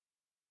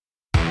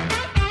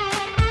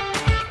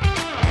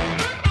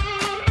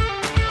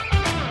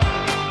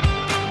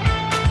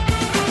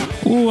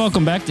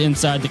Welcome back to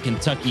Inside the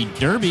Kentucky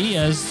Derby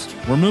as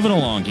we're moving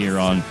along here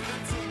on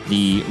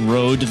the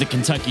road to the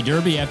Kentucky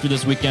Derby after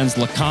this weekend's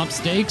Lecomte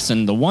Stakes.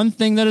 And the one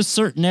thing that is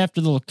certain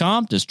after the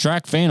Lecomte is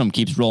Track Phantom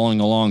keeps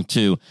rolling along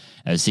too,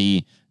 as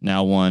he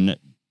now won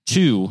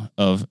 2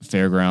 of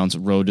Fairgrounds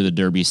Road to the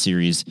Derby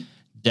series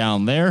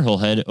down there. He'll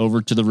head over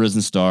to the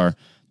Risen Star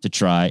to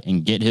try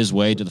and get his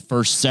way to the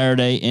first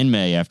Saturday in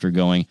May after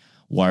going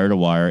wire to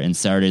wire in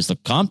Saturday's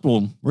Lecomte.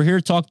 Well, we're here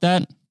to talk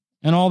that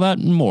and all that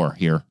and more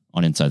here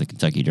on Inside the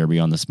Kentucky Derby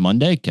on this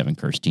Monday. Kevin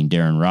Kirstein,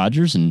 Darren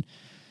Rogers, and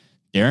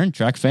Darren,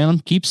 Track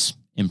Phantom keeps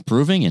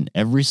improving in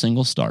every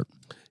single start.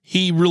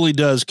 He really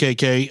does,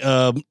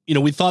 KK.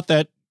 We thought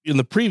that in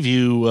the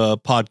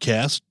preview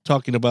podcast,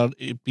 talking about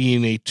it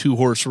being a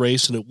 2-horse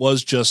race, and it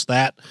was just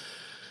that.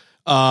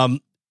 I'll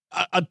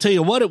tell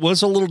you what, it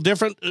was a little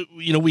different.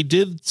 We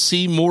did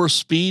see more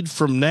speed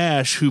from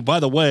Nash, who,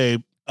 by the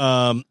way,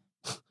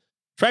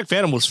 Track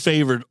Phantom was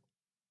favored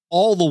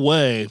all the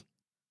way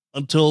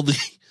until the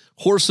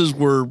horses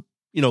were,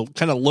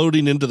 kind of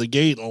loading into the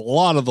gate. A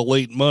lot of the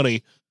late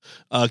money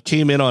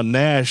came in on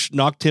Nash,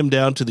 knocked him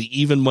down to the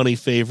even money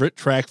favorite.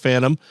 Track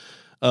Phantom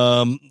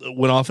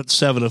went off at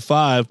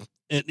 7-5.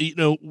 And,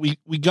 we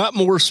got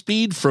more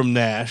speed from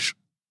Nash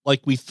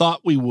like we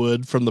thought we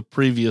would from the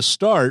previous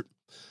start.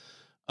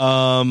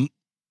 Nash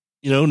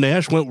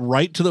went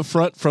right to the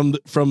front Track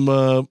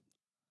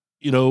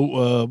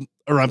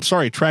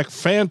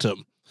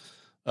Phantom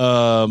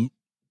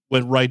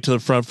went right to the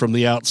front from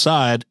the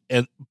outside.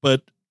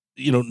 But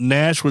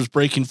Nash was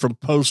breaking from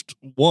post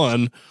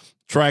 1,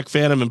 Track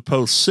Phantom in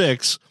post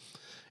 6.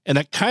 And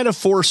that kind of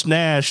forced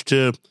Nash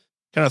to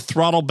kind of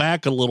throttle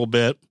back a little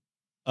bit,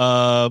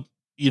 to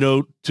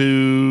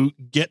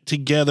get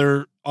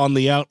together on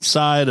the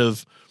outside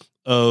of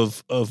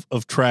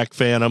Track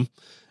Phantom.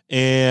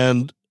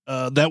 And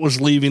that was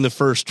leaving the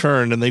first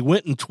turn, and they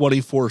went in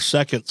 24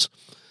 seconds.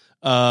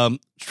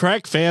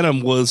 Track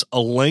Phantom was a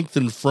length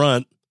in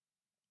front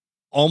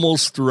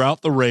almost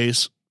throughout the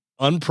race,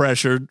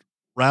 unpressured,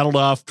 rattled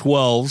off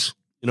 12s,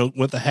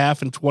 went the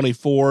half in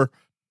 24.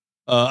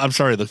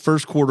 The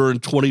first quarter in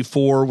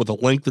 24 with a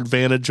length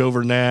advantage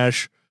over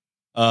Nash,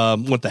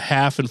 went the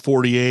half in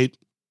 48.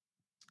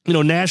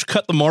 Nash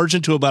cut the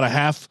margin to about a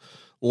half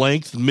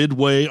length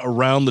midway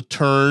around the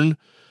turn,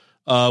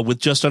 with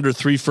just under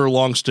 3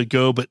 furlongs to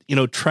go. But,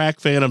 Track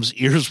Phantom's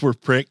ears were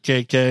pricked,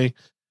 KK.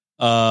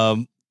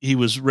 He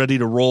was ready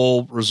to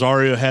roll.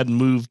 Rosario hadn't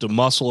moved a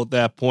muscle at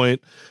that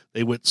point.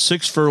 They went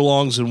 6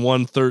 furlongs in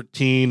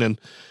 1:13.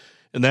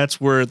 And that's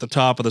where at the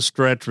top of the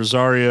stretch,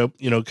 Rosario,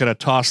 kind of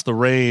tossed the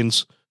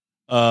reins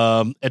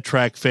at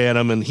Track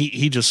Phantom, and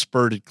he just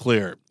spurted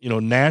clear.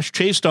 Nash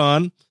chased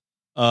on,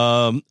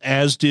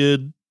 as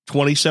did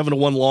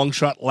 27-1 long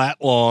shot Lat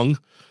Long,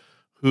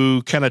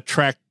 who kind of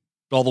tracked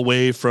all the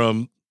way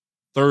from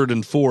 3rd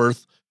and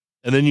 4th.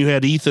 And then you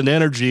had Ethan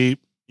Energy,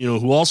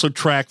 who also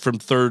tracked from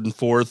 3rd and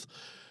 4th.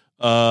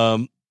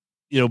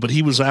 But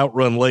he was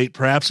outrun late.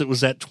 Perhaps it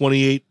was that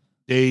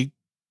 28-day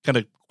kind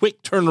of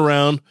quick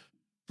turnaround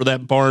for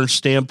that Barnes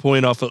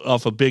standpoint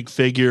off a big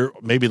figure,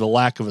 maybe the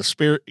lack of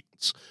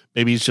experience.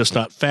 Maybe he's just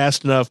not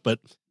fast enough, but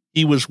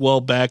he was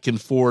well back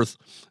and forth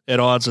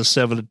at odds of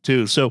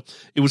 7-2. So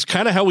it was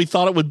kind of how we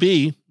thought it would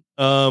be.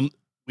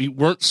 We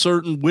weren't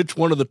certain which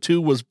one of the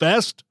two was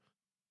best,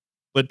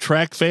 but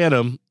Track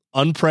Phantom,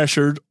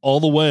 unpressured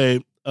all the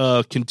way,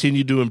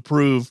 continued to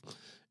improve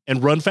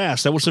and run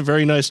fast. That was a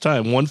very nice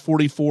time,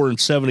 1:44 and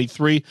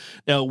 73.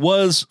 Now it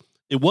was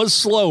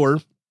slower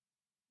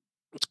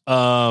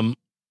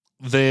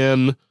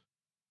than,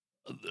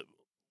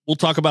 we'll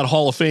talk about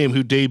Hall of Fame,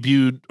 who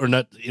debuted or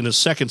not in his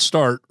second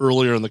start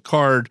earlier in the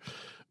card,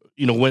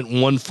 went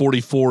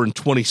 1:44 and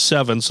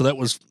 27. So that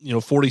was,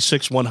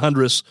 46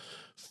 100ths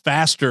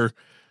faster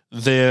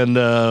than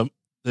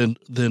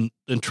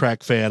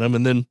Track Phantom.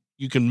 And then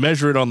you can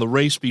measure it on the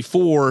race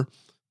before.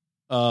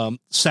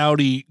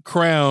 Saudi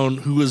Crown,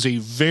 who is a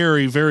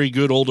very, very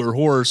good older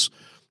horse,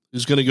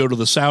 who's going to go to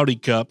the Saudi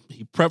Cup.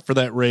 He prepped for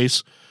that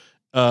race,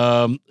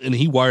 and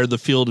he wired the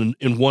field in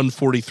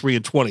 1:43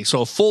 and 20.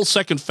 So a full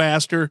second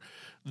faster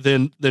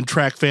than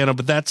Track Phantom,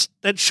 but that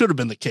should have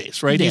been the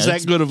case, right? Yeah, he's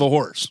that good of a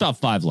horse. About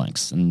 5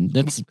 lengths, and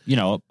that's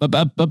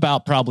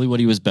about probably what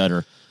he was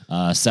better,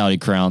 Saudi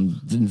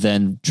Crown,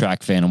 than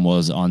Track Phantom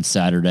was on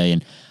Saturday.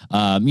 And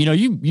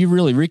you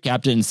really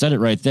recapped it and said it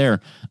right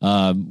there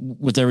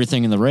with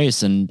everything in the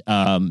race. And,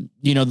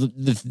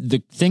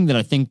 the thing that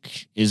I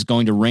think is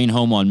going to rain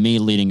home on me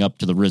leading up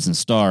to the Risen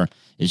Star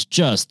is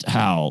just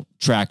how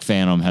Track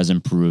Phantom has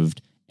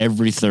improved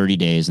every 30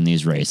 days in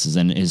these races.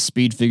 And his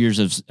speed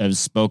figures have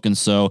spoken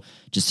so,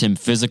 just him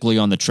physically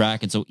on the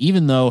track. And so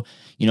even though,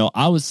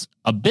 I was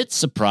a bit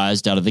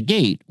surprised out of the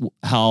gate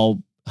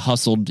how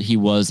hustled he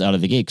was out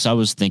of the gate, because I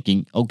was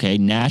thinking, okay,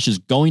 Nash is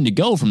going to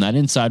go from that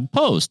inside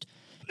post.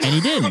 And he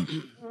didn't.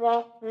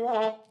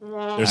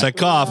 There's that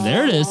cough.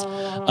 There it is.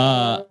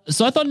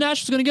 So I thought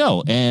Nash was going to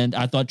go, and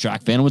I thought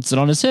Track Phantom would sit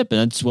on his hip, and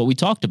that's what we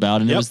talked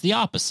about, and It was the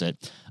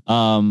opposite.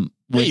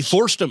 Yeah, he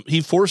forced him.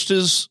 He's forced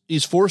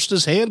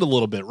his hand a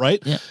little bit,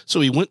 right? Yeah.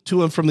 So he went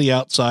to him from the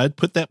outside,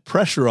 put that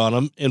pressure on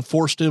him, and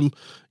forced him.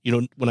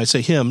 When I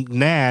say him,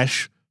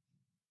 Nash,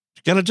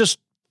 gonna just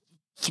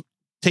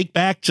take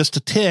back just a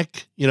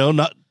tick.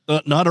 Not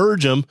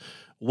urge him.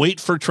 Wait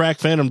for Track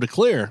Phantom to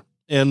clear,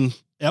 and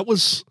that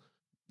was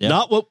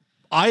not what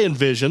I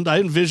envisioned. I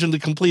envisioned the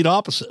complete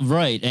opposite.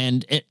 Right.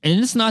 And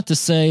it's not to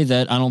say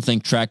that I don't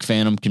think Track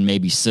Phantom can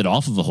maybe sit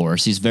off of a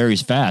horse. He's very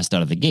fast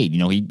out of the gate.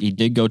 He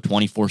did go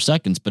 24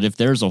 seconds, but if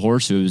there's a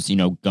horse who's,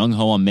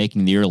 gung-ho on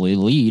making the early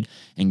lead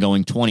and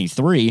going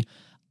 23,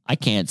 I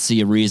can't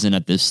see a reason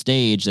at this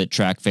stage that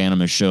Track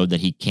Phantom has showed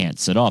that he can't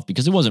sit off,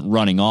 because it wasn't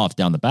running off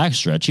down the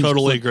backstretch.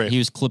 Totally agree. He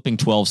was clipping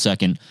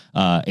 12-second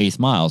eighth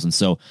miles. And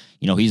so,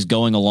 he's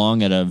going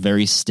along at a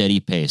very steady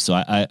pace. So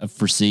I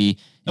foresee...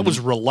 It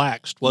was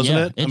relaxed,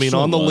 wasn't it? Sure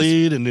on the was.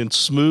 lead and in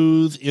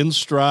smooth, in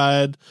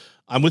stride.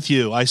 I'm with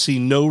you. I see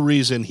no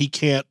reason he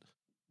can't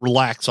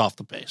relax off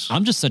the pace.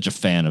 I'm just such a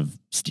fan of.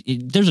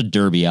 There's a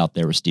Derby out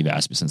there with Steve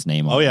Asmussen's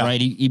name on it,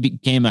 right? He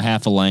became a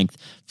half a length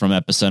from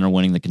Epicenter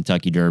winning the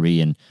Kentucky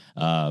Derby, and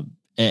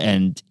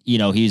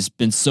he's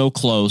been so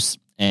close.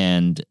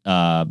 And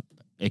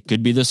it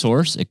could be this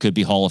horse, it could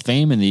be Hall of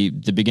Fame in the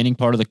beginning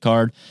part of the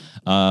card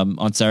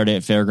on Saturday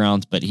at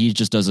Fairgrounds, but he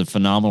just does a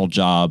phenomenal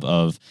job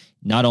of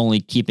not only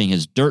keeping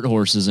his dirt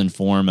horses in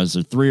form as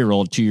a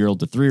 3-year-old,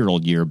 2-year-old to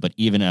 3-year-old year, but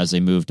even as they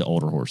move to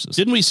older horses.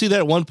 Didn't we see that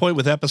at one point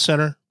with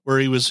Epicenter where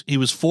he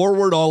was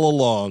forward all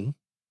along?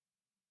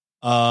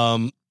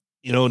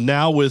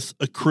 Now with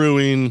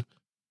accruing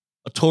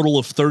a total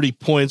of 30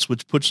 points,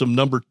 which puts him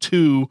number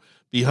 2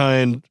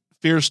 behind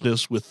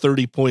Fierceness with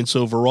 30 points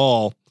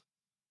overall.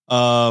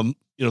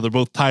 They're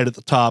both tied at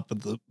the top,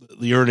 and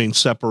the earnings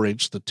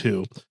separates the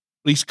two.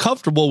 But he's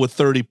comfortable with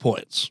 30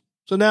 points.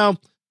 So now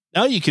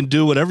you can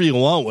do whatever you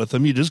want with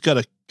him. You just got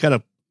to kind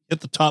of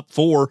hit the top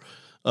 4,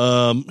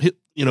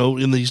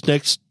 in these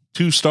next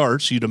 2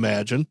 starts, you'd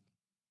imagine.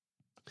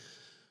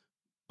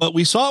 But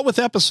we saw it with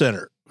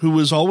Epicenter, who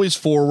was always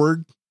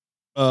forward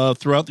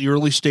throughout the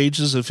early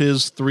stages of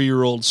his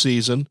 3-year-old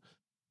season.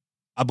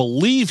 I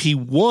believe he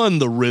won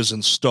the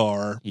Risen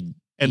Star,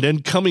 and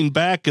then coming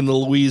back in the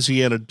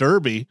Louisiana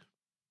Derby,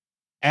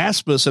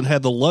 Asmussen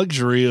had the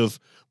luxury of,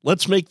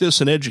 let's make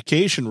this an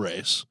education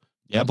race.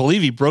 Yep. I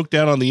believe he broke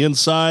down on the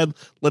inside.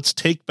 Let's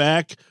take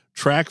back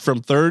track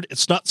from third.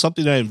 It's not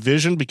something I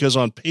envisioned, because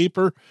on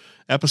paper,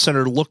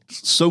 Epicenter looked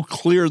so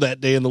clear that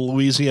day in the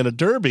Louisiana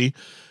Derby,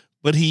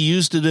 but he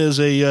used it as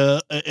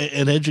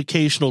an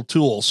educational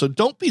tool. So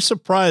don't be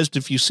surprised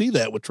if you see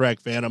that with Track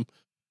Phantom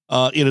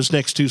in his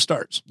next 2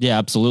 starts. Yeah,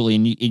 absolutely.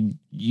 And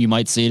you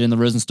might see it in the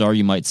Risen Star.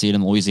 You might see it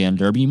in the Louisiana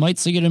Derby. You might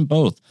see it in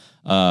both.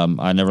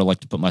 I never like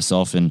to put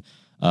myself in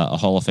a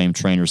Hall of Fame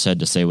trainer's head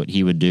to say what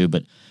he would do,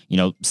 but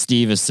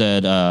Steve has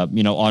said,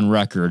 on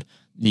record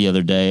the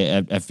other day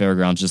at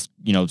Fairgrounds, just,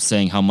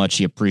 saying how much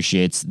he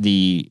appreciates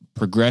the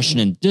progression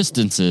in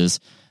distances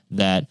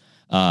that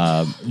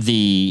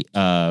the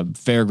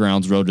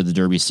Fairgrounds Road to the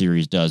Derby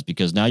series does,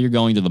 because now you're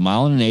going to the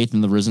 1 1/8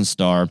 in the Risen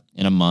Star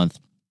in a month.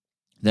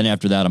 Then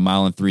after that,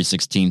 1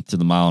 3/16 to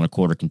the 1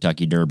 1/4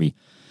 Kentucky Derby.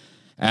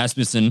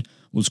 Asmussen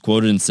was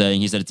quoted in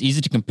saying, he said, "It's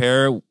easy to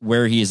compare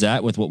where he is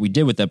at with what we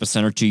did with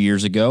Epicenter 2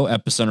 years ago.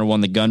 Epicenter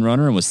won the Gun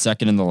Runner and was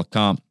second in the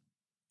Lecomte.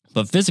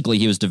 But physically,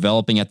 he was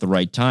developing at the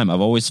right time.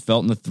 I've always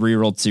felt in the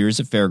 3-year-old series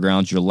at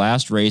Fairgrounds, your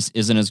last race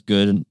isn't as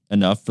good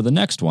enough for the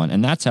next one,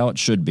 and that's how it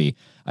should be.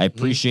 I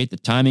appreciate the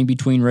timing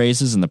between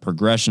races and the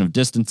progression of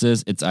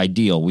distances. It's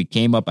ideal. We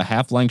came up a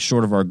half length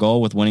short of our goal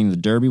with winning the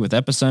Derby with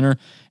Epicenter,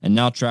 and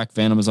now Track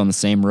Phantom is on the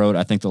same road.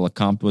 I think the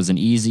Lecomte was an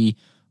easy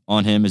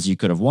on him as you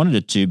could have wanted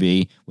it to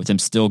be, with him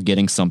still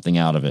getting something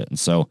out of it." And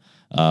so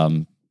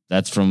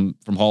that's from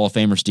Hall of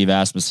Famer Steve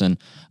Asmussen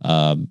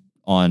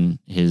on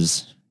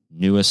his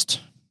newest,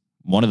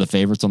 one of the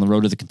favorites on the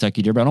road to the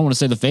Kentucky Derby. I don't want to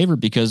say the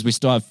favorite, because we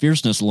still have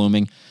Fierceness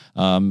looming,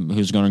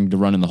 who's going to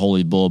run in the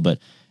Holy Bull. But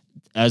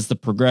as the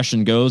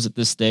progression goes at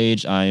this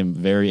stage, I am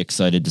very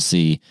excited to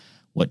see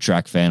what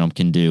Track Phantom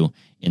can do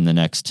in the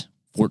next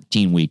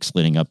 14 weeks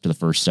leading up to the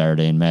first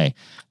Saturday in May.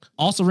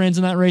 Also runs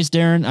in that race,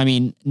 Darren. I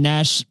mean,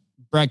 Nash,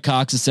 Brad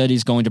Cox has said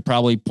he's going to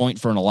probably point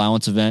for an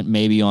allowance event,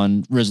 maybe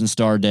on Risen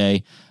Star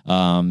Day.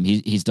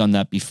 He's done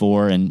that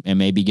before, and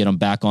maybe get him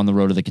back on the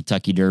road to the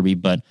Kentucky Derby,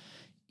 but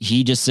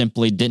he just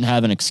simply didn't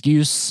have an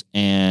excuse,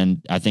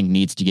 and I think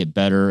needs to get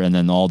better. And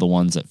then all the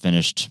ones that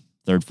finished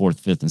 3rd, 4th,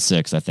 5th, and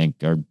 6th, I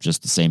think are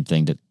just the same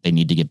thing, that they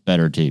need to get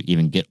better to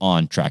even get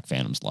on Track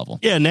Phantom's level.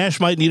 Yeah, Nash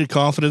might need a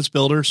confidence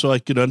builder, so I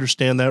could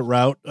understand that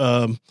route.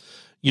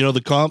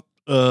 The comp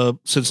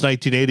since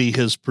 1980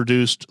 has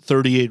produced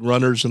 38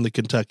 runners in the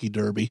Kentucky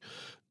Derby.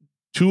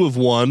 2 have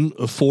won,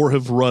 4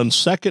 have run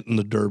second in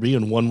the Derby,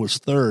 and 1 was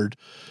third.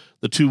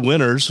 The 2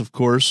 winners, of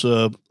course,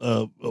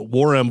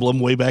 War Emblem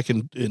way back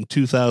in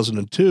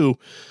 2002,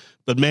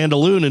 but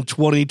Mandaloun in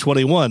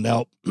 2021.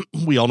 Now,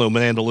 we all know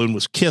Mandaloun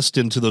was kissed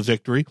into the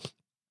victory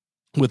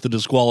with the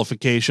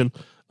disqualification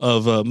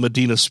of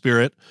Medina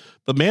Spirit,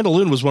 but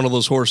Mandaloun was one of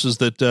those horses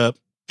that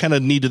kind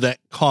of needed that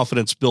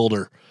confidence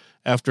builder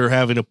after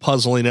having a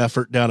puzzling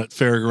effort down at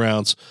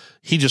Fairgrounds.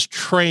 He just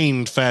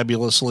trained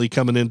fabulously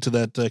coming into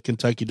that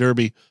Kentucky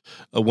Derby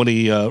when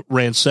he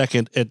ran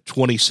second at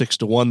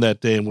 26-1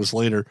 that day and was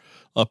later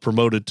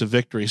promoted to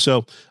victory.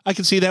 So I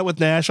can see that with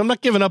Nash. I'm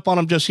not giving up on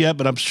him just yet,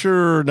 but I'm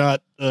sure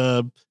not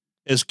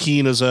as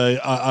keen as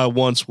I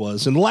once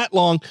was. And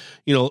Latlong,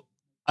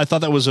 I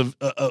thought that was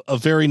a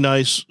very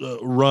nice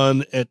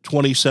run at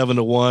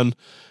 27-1.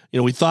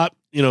 We thought,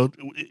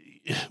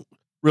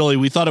 really,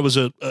 we thought it was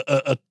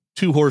a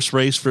 2-horse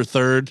race for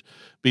third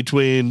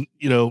between,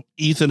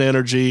 Ethan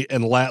Energy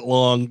and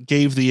Latlong.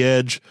 Gave the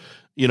edge,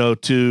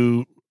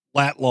 to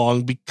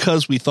Latlong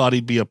because we thought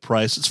he'd be a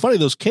price. It's funny,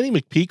 those Kenny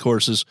McPeak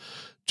horses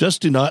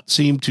just do not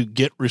seem to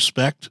get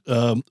respect.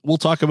 We'll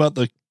talk about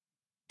the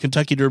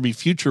Kentucky Derby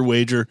future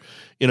wager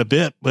in a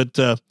bit, but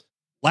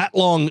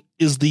Latlong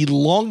is the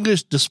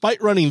longest,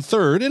 despite running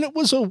third, and it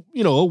was a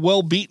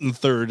well-beaten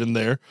third in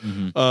there,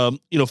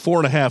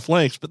 4.5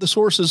 lengths, but this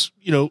horse is,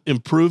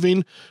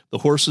 improving.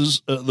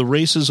 The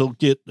races will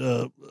get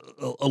a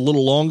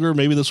little longer.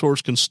 Maybe this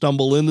horse can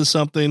stumble into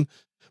something.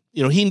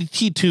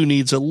 He too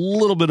needs a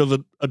little bit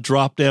of a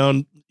drop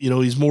down.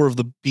 He's more of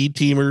the B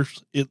teamer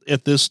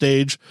at this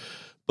stage,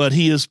 but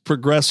he is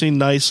progressing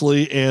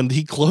nicely, and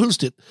he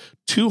closed it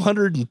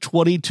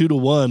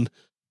 222-1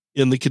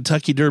 in the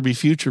Kentucky Derby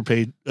future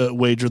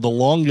wager, the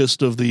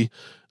longest of the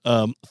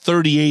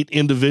 38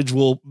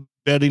 individual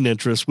betting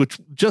interests, which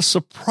just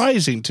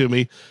surprising to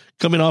me,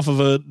 coming off of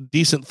a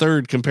decent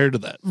third compared to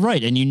that.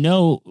 Right. And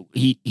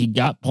he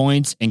got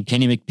points, and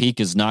Kenny McPeak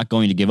is not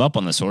going to give up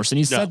on this horse. And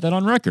he said that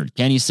on record.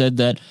 Kenny said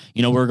that,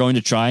 we're going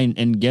to try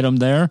and get him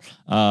there.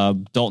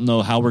 Don't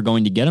know how we're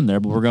going to get him there,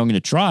 but we're going to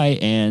try.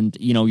 And,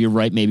 you're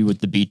right. Maybe with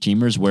the B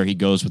teamers, where he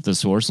goes with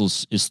this horse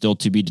is still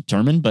to be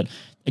determined. But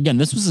again,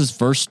 this was his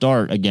first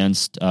start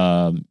against,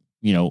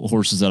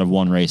 horses that have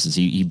won races.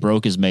 He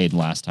broke his maiden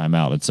last time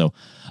out. And so,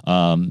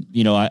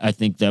 I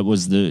think that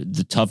was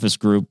the toughest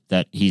group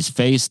that he's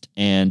faced,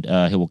 and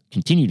he will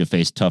continue to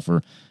face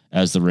tougher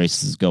as the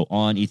races go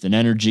on. Ethan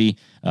Energy,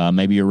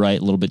 maybe you're right,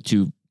 a little bit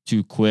too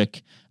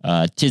quick.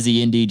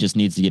 Tizzy Indy just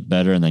needs to get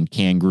better, and then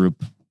Can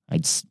Group,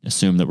 I'd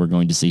assume that we're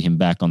going to see him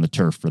back on the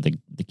turf for the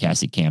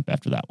Cassie Camp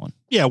after that one.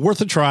 Yeah, worth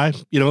a try.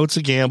 It's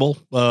a gamble.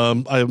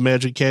 I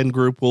imagine Ken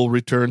Group will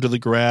return to the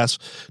grass.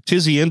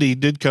 Tizzy Indy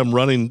did come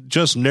running,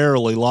 just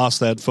narrowly lost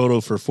that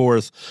photo for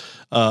fourth.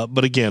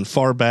 But again,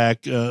 far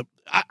back.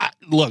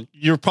 Look,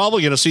 you're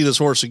probably going to see this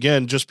horse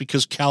again just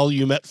because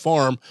Calumet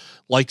Farm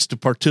likes to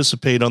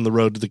participate on the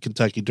road to the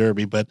Kentucky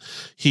Derby, but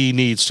he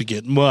needs to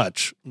get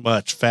much,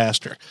 much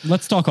faster.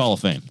 Let's talk Hall of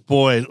Fame.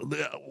 Boy,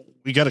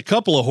 we got a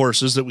couple of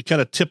horses that we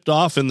kind of tipped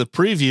off in the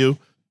preview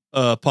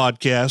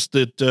podcast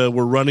that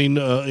were running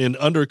in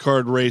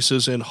undercard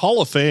races, and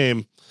Hall of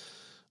Fame,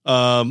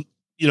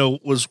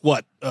 was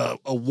what, a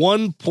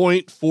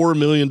 $1.4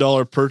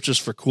 million purchase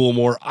for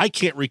Coolmore. I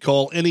can't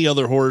recall any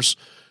other horse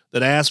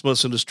that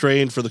Asmussen has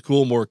trained for the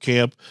Coolmore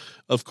camp.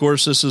 Of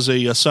course, this is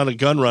a son of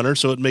gun runner,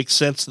 so it makes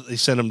sense that they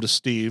sent him to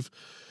Steve.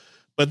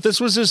 But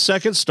this was his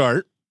second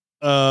start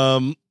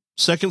of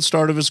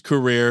his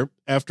career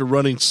after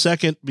running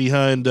second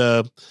behind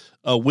a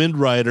Wind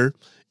Rider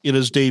in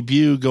his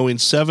debut, going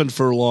 7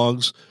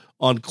 furlongs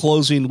on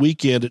closing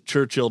weekend at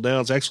Churchill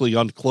Downs, actually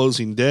on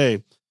closing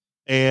day.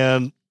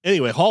 And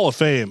anyway, Hall of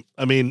Fame.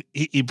 I mean,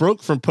 he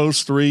broke from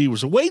post 3. He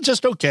was away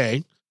just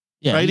okay.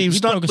 Yeah, right.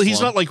 He's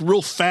not like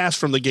real fast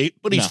from the gate,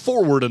 but he's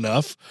forward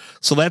enough.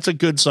 So that's a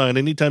good sign.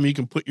 Anytime you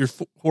can put your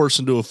horse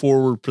into a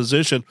forward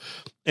position.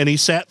 And he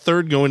sat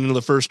third going into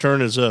the first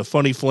turn as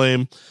Funny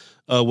Flame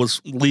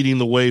was leading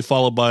the way,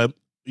 followed by,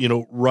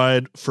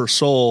 Ride for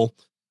Soul.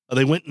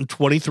 They went in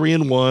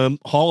 23-1.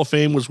 Hall of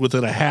Fame was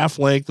within a half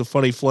length of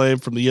Funny Flame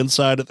from the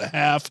inside at the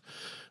half.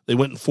 They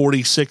went in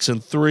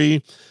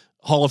 46-3.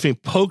 Hall of Fame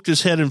poked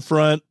his head in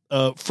front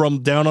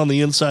from down on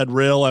the inside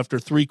rail after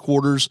 3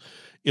 quarters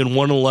in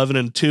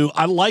 111-2.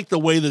 I like the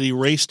way that he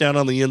raced down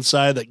on the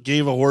inside. That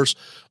gave a horse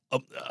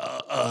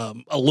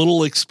a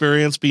little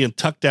experience being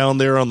tucked down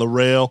there on the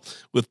rail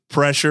with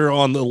pressure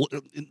on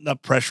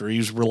not pressure. He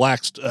was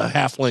relaxed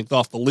half length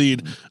off the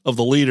lead of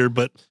the leader,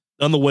 but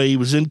on the way he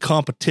was in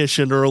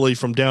competition early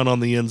from down on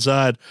the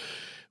inside.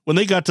 When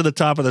they got to the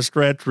top of the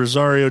stretch,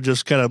 Rosario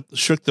just kind of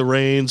shook the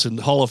reins and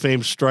Hall of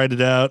Fame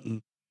strided out,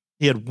 and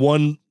he had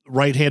one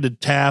right-handed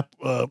tap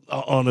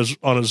on his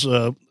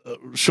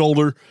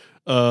shoulder,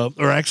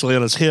 or actually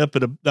on his hip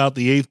at about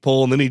the 8th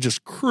pole, and then he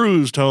just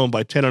cruised home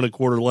by 10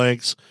 1/4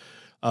 lengths.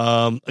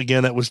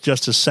 Again, that was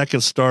just his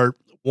second start,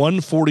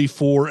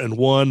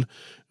 144-1,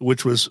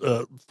 which was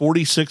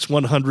 46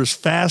 100ths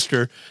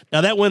faster.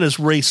 Now that went as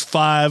race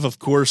 5. Of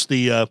course,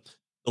 the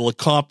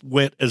Lecomte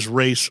went as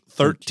race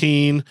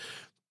 13.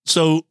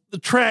 So the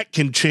track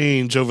can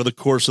change over the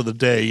course of the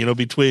day,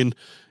 between,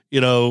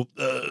 3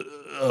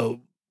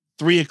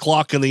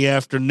 o'clock in the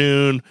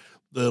afternoon.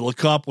 The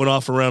Lecomte went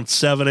off around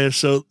 7-ish.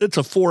 So it's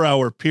a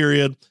 4-hour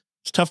period.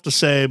 It's tough to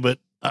say, but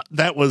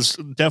that was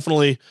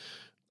definitely,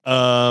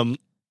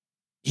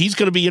 he's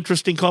going to be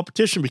interesting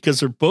competition because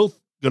they're both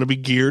going to be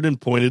geared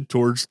and pointed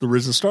towards the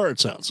Risen Star, it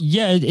sounds.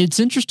 Yeah, it's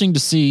interesting to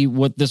see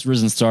what this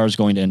Risen Star is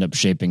going to end up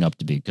shaping up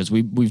to be, because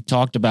we've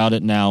talked about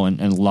it now, and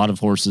a lot of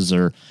horses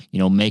are,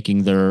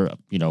 making their,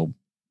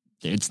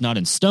 it's not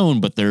in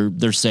stone, but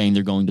they're saying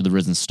they're going to the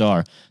Risen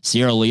Star.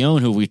 Sierra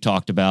Leone, who we've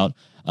talked about,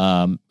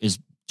 is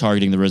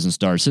targeting the Risen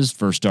Stars. His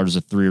first start as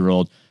a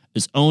 3-year-old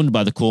is owned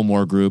by the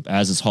Coolmore Group,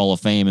 as is Hall of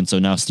Fame, and so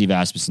now Steve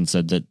Asmussen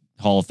said that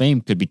Hall of Fame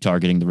could be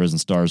targeting the Risen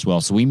Star as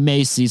well. So we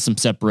may see some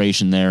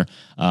separation there.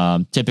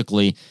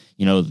 Typically,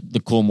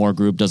 the Coolmore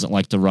Group doesn't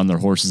like to run their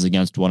horses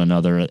against one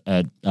another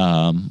at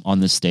on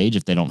this stage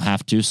if they don't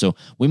have to. So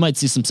we might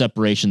see some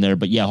separation there.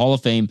 But yeah, Hall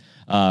of Fame.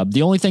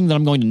 The only thing that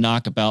I'm going to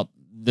knock about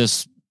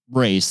this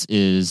race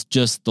is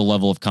just the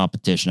level of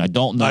competition. I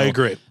don't know. I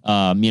agree.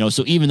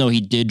 So even though he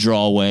did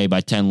draw away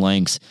by 10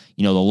 lengths,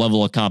 the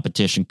level of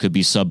competition could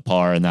be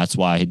subpar, and that's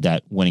why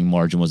that winning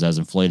margin was as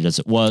inflated as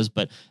it was.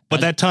 But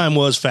that time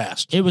was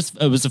fast. It was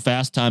a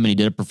fast time, and he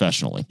did it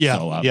professionally. Yeah.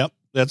 So, yep.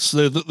 That's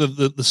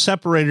the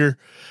separator.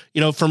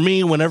 For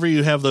me, whenever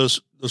you have those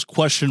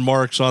question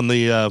marks on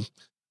the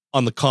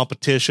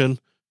competition,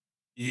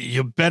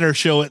 you better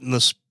show it in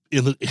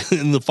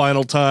the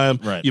final time.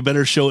 Right. You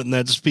better show it in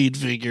that speed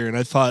figure. And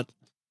I thought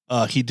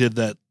he did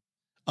that.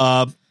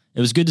 It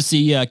was good to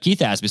see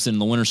Keith Asmussen in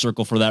the winner's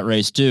circle for that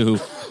race too, who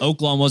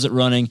Oaklawn wasn't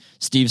running.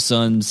 Steve's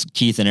sons,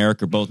 Keith and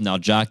Eric, are both now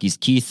jockeys.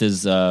 Keith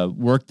has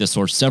worked this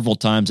horse several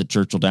times at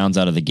Churchill Downs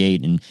out of the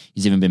gate, and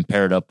he's even been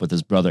paired up with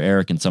his brother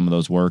Eric in some of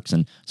those works.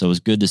 And so it was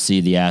good to see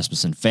the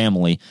Asmussen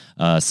family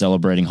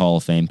celebrating Hall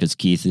of Fame, because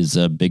Keith is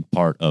a big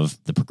part of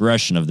the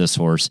progression of this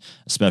horse,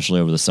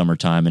 especially over the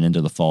summertime and into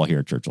the fall here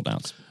at Churchill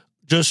Downs.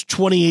 Just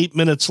 28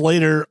 minutes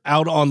later,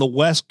 out on the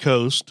West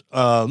Coast,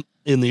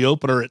 in the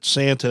opener at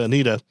Santa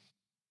Anita,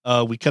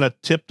 we kind of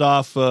tipped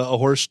off a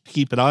horse to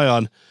keep an eye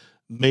on,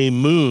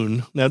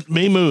 Maymoon. Now,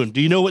 Maymoon,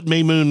 do you know what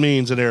Maymoon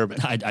means in Arabic?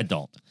 I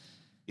don't.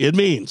 It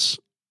means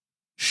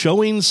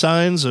showing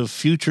signs of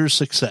future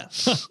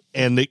success.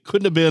 And it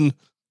couldn't have been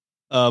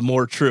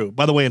more true.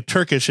 By the way, in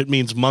Turkish, it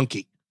means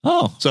monkey.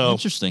 Oh, so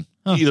interesting.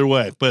 Huh. Either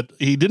way, but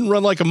he didn't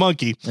run like a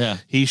monkey. Yeah.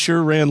 He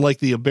sure ran like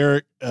the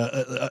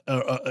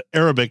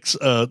Arabic's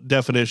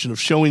definition of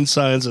showing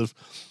signs of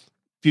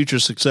future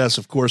success,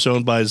 of course,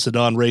 owned by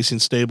Zidane Racing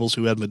Stables,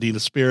 who had Medina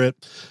Spirit.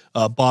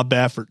 Bob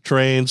Baffert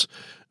trains.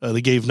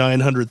 They gave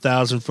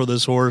 $900,000 for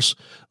this horse.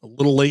 A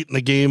little late in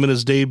the game in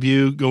his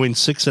debut, going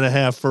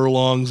 6.5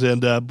 furlongs,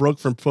 and broke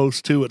from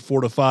post 2 at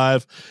 4 to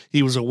 5.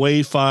 He was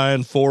away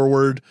fine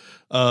forward,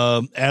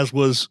 as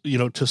was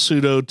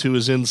Tessuto to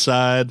his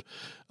inside.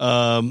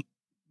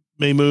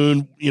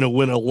 Maymoon,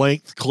 went a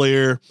length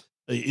clear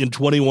in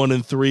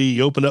 21-3.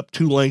 He opened up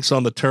 2 lengths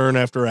on the turn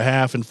after a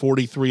half in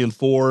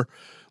 43-4.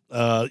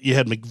 You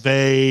had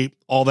McVeigh,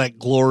 All That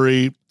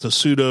Glory,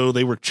 Tessuto.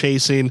 They were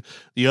chasing.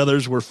 The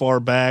others were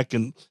far back,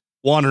 and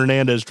Juan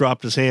Hernandez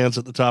dropped his hands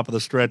at the top of the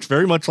stretch,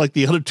 very much like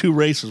the other 2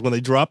 races. When they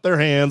dropped their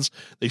hands,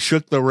 they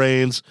shook the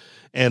reins,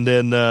 and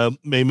then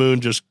Maymoon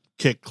just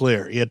kicked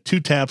clear. He had 2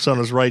 taps on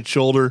his right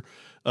shoulder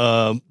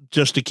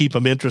just to keep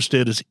him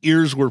interested. His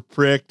ears were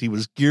pricked. He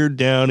was geared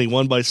down. He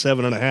won by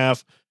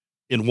 7.5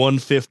 in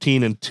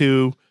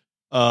 1:15-2.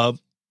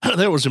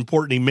 That was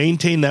important. He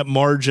maintained that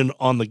margin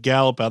on the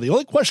gallop out. The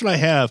only question I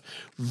have,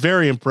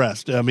 very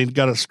impressed. I mean,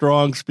 got a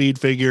strong speed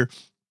figure.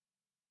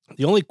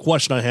 The only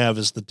question I have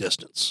is the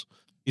distance.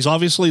 He's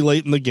obviously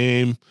late in the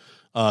game.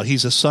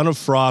 He's a son of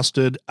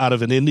Frosted out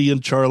of an Indian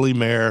Charlie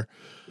mare.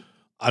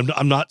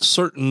 I'm not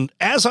certain,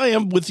 as I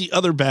am with the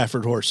other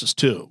Baffert horses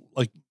too.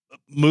 Like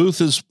Muth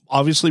has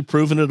obviously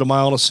proven it 1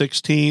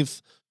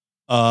 1/16.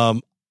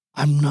 I'm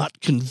not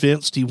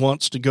convinced he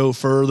wants to go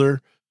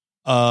further.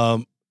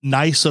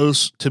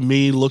 Nisos to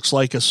me looks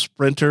like a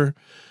sprinter,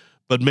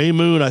 but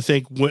Maymoon, I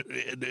think,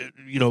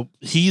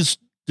 he's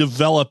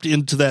developed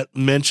into that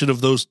mention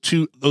of those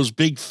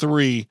big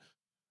 3.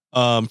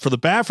 For the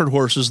Baffert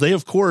horses, they,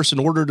 of course, in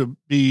order to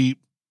be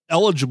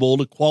eligible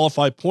to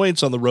qualify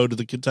points on the road to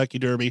the Kentucky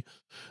Derby,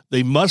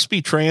 they must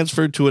be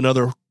transferred to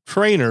another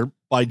trainer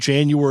by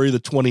January the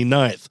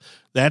 29th.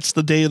 That's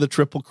the day of the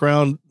Triple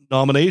Crown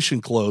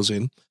nomination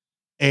closing.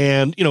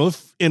 And,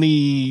 if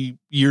any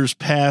years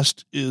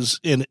past is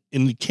an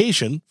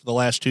indication for the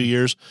last 2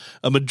 years,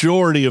 a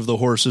majority of the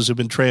horses have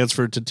been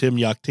transferred to Tim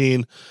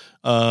Yakteen.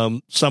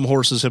 Some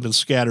horses have been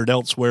scattered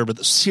elsewhere, but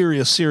the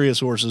serious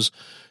horses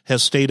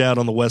has stayed out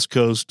on the West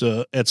Coast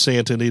at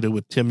Santa Anita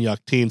with Tim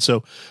Yakteen.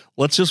 So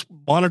let's just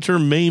monitor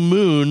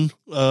Maymoon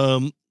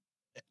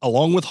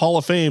along with Hall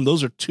of Fame.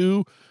 Those are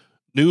 2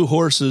 new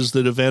horses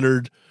that have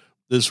entered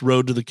this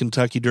road to the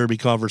Kentucky Derby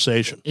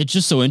conversation. It's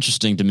just so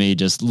interesting to me,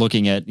 just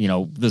looking at,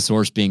 this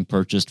horse being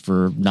purchased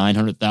for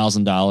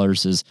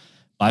 $900,000 is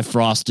by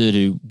Frosted,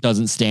 who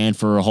doesn't stand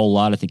for a whole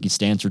lot. I think he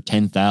stands for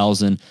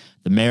 10,000.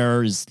 The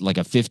mare is like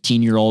a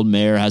 15-year-old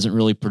mare, hasn't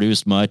really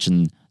produced much,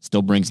 and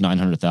still brings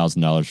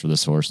 $900,000 for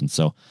this horse. And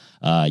so,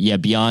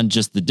 beyond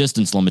just the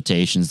distance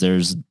limitations,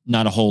 there's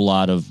not a whole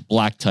lot of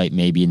black type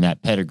maybe in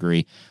that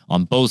pedigree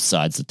on both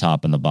sides, the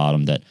top and the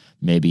bottom, that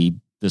maybe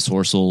this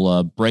horse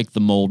will break the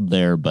mold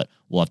there, but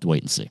we'll have to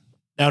wait and see.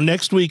 Now,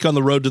 next week on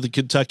the road to the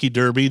Kentucky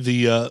Derby,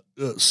 the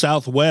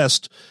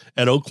Southwest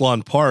at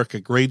Oaklawn Park, a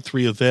Grade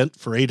 3 event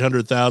for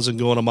 $800,000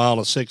 going a mile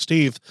and a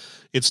 16th.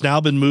 It's now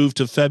been moved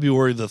to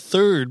February the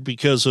 3rd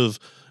because of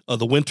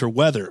the winter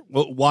weather.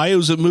 Well, why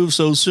was it moved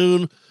so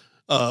soon?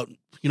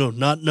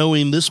 Not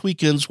knowing this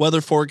weekend's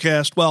weather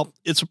forecast. Well,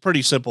 it's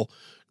pretty simple.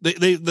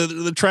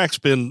 The track's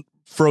been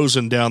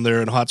frozen down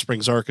there in Hot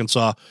Springs,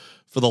 Arkansas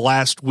for the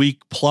last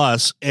week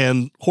plus,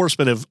 and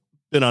horsemen have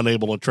been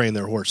unable to train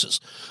their horses.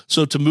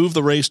 So to move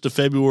the race to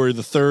February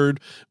the 3rd,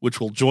 which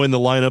will join the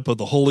lineup of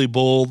the Holy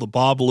Bull, the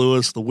Bob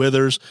Lewis, the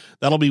Withers,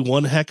 that'll be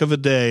one heck of a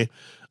day.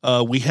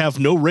 We have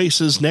no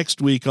races next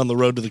week on the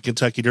road to the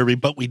Kentucky Derby,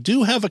 but we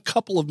do have a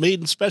couple of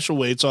maiden special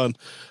weights on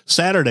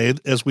Saturday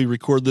as we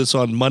record this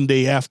on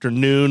Monday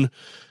afternoon,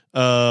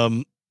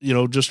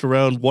 just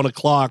around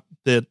 1:00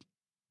 that,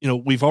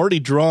 we've already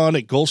drawn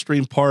at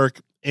Gulfstream Park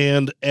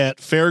and at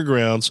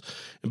Fairgrounds,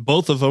 and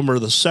both of them are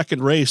the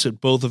second race at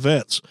both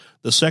events.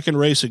 The second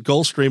race at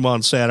Gulfstream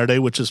on Saturday,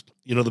 which is,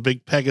 the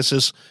big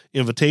Pegasus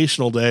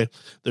Invitational Day,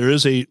 there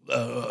is a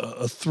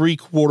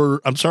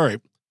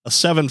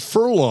 7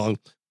 furlong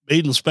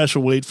maiden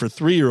special weight for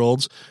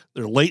 3-year-olds.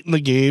 They're late in the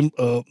game.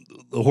 The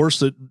horse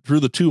that drew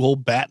the 2-hole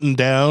Batten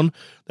Down,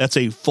 that's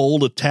a foal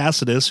to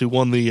Tacitus, who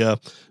won the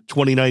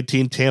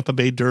 2019 Tampa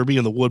Bay Derby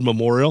and the Wood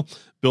Memorial.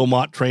 Bill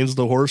Mott trains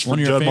the horse for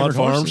Judd Mott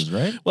Farms. Horses,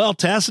 right? Well,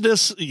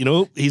 Tacitus,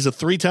 he's a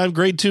 3-time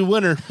Grade 2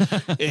 winner,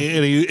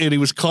 and he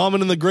was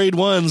common in the Grade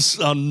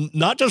 1s on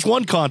not just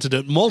one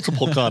continent,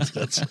 multiple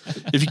continents.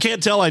 If you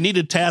can't tell, I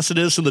needed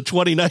Tacitus in the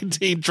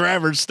 2019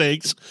 Travers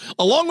Stakes,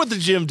 along with the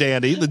Jim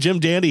Dandy. The Jim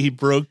Dandy, he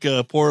broke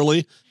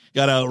poorly,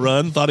 got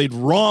outrun, thought he'd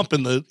romp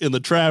in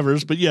the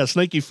Travers. But yes,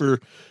 thank you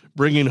for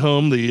bringing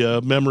home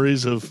the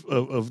memories of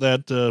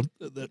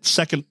that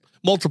second.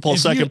 Multiple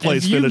second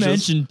place finishes. You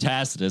mentioned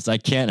Tacitus. I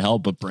can't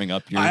help but bring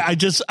up your. I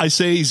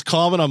say he's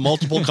common on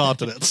multiple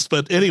continents.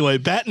 But anyway,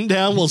 Batten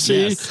Down, we'll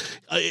see. Yes.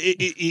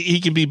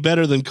 He can be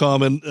better than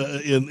common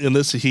in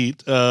this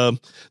heat.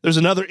 There's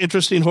another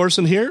interesting horse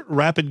in here,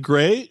 Rapid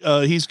Gray.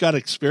 He's got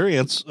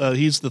experience.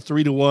 He's the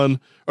 3-1,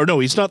 or no,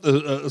 he's not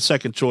the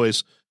second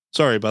choice.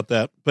 Sorry about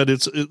that. But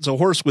it's a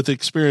horse with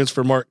experience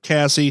for Mark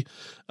Cassie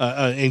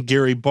and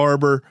Gary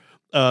Barber.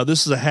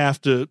 This is a half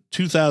to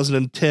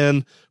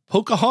 2010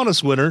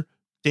 Pocahontas winner,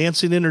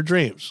 Dancing in Her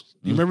Dreams.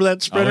 You remember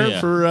that sprinter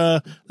for, I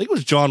think it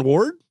was John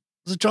Ward?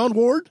 Was it John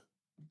Ward?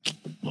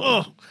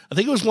 Oh, I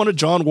think it was one of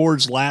John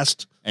Ward's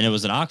last. And it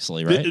was an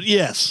Oxley, right?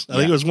 Yes. I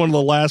think it was one of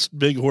the last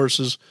big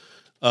horses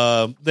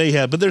they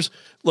had. But there's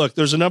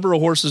a number of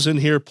horses in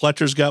here.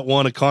 Pletcher's got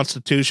one, a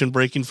Constitution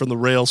breaking from the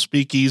rail,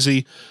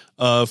 Speakeasy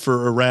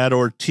for Arad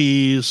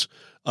Ortiz.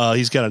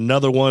 He's got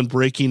another one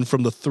breaking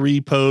from the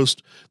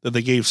 3-post that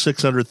they gave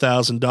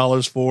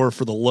 $600,000 for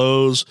the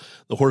Lowe's.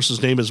 The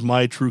horse's name is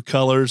My True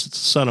Colors. It's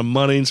the son of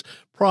Munnings.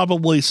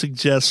 Probably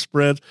suggests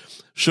sprint.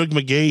 Shug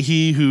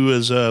McGahee, who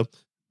has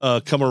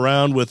come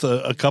around with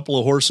a couple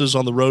of horses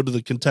on the road to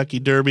the Kentucky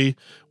Derby.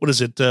 What is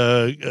it?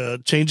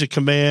 Change of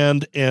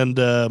Command and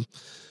the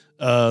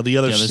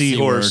other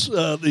seahorse.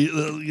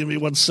 Give me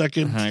 1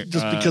 second,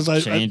 just because I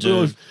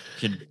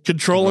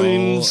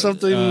controlling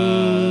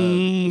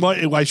something.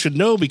 I should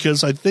know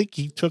because I think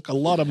he took a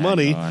lot of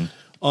money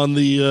on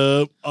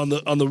the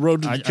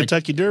road to the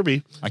Kentucky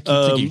Derby. I keep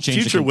thinking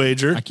future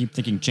wager. I keep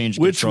thinking change,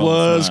 which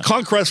was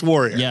Conquest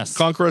Warrior. Yes,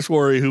 Conquest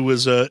Warrior, who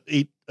was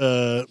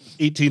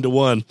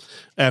 18-1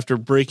 after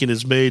breaking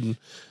his maiden.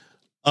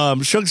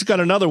 Shug's got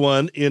another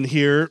one in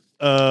here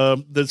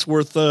that's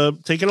worth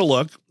taking a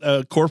look.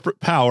 Corporate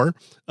Power,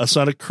 a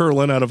son of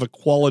Curlin out of a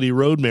quality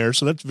road mare,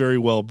 so that's very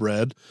well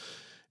bred.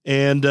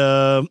 And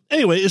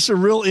anyway, it's a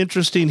real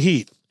interesting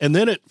heat. And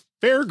then at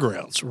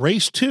Fairgrounds,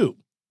 race 2,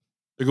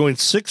 they're going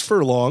 6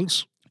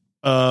 furlongs,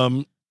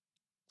 and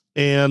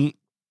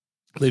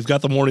they've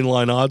got the morning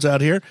line odds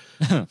out here.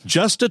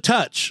 Just a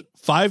touch,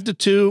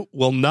 5-2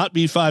 will not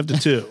be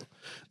 5-2.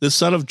 The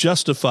son of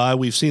Justify,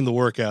 we've seen the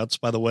workouts,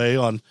 by the way,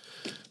 on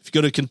if you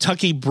go to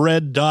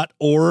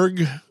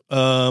KentuckyBred.org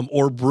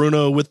or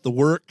Bruno with the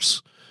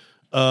Works.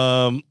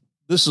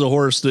 This is a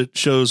horse that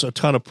shows a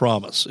ton of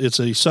promise. It's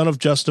a son of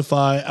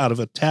Justify out of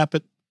a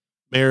Tappet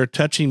mare,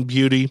 Touching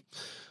Beauty.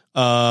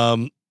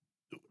 2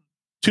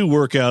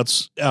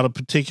 workouts out of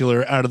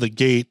the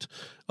gate.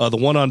 The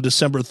one on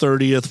December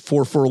 30th,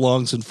 4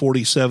 furlongs and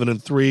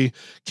 47-3,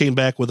 came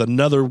back with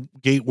another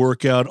gate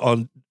workout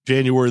on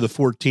January the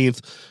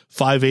 14th,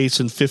 5/8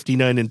 and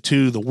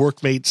 59-2. The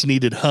workmates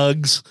needed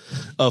hugs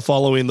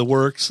following the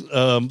works.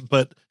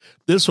 But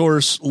this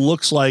horse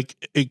looks like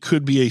it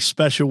could be a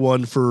special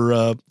one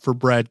for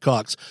Brad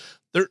Cox.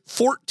 They're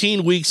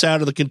 14 weeks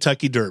out of the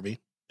Kentucky Derby.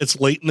 It's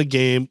late in the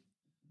game.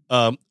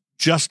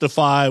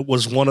 Justify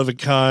was one of a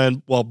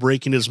kind while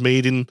breaking his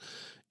maiden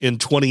in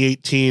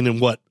 2018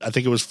 and I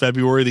think it was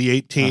February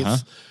the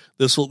 18th.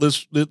 This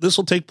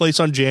will take place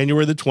on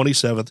January the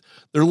 27th.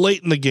 They're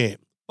late in the game.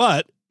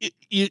 But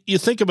you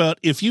think about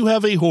if you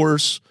have a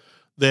horse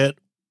that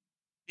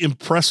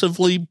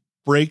impressively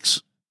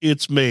breaks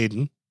its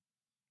maiden,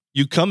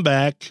 you come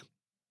back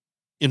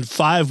in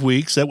 5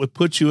 weeks. That would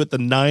put you at the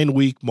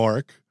 9-week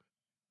mark.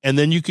 And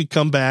then you could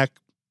come back,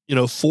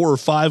 4 or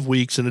 5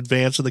 weeks in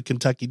advance of the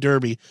Kentucky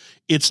Derby.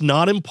 It's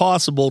not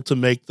impossible to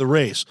make the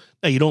race.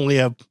 Now, you'd only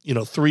have,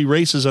 3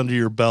 races under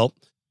your belt,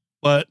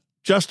 but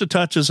Just a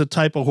Touch is a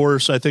type of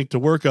horse, I think, to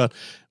work on.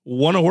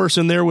 One horse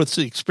in there with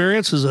the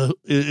experience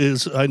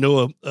is I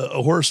know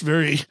a horse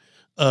very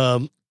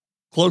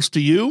close to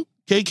you,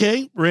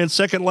 KK, ran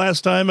second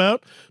last time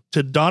out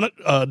to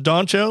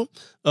Doncho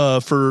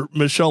for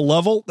Michelle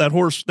Lovell.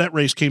 That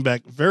race came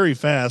back very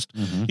fast.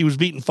 Mm-hmm. He was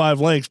beaten 5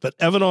 lengths, but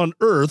Evan on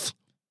Earth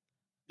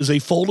is a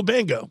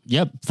Foldabango.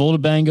 Yep.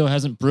 Foldabango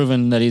hasn't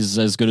proven that he's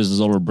as good as his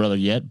older brother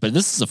yet, but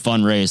this is a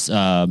fun race.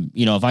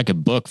 If I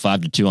could book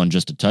 5-2 on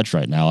Just a Touch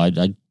right now,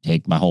 I'd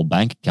take my whole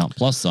bank account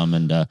plus some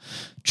and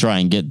try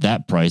and get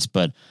that price.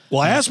 But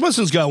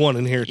Asmussen's got one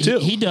in here too.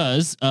 He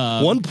does.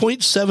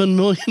 1.7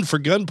 million for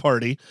Gun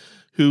Party,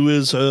 who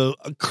is a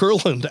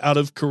Curland out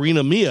of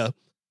Carina Mia,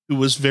 who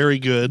was very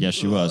good. Yes,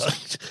 she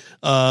was.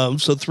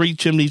 So 3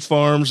 Chimney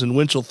Farms and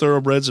Winchell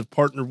Thoroughbreds have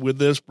partnered with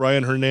this.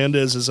 Brian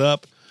Hernandez is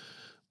up.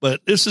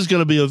 But this is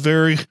going to be a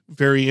very,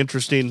 very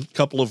interesting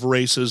couple of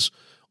races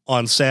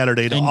on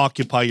Saturday to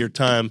occupy your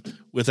time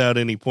without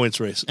any points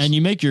races. And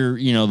you make your,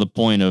 the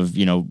point of,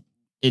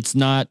 it's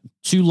not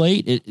too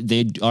late.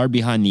 They are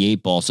behind the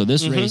 8 ball. So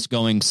this race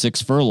going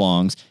 6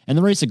 furlongs and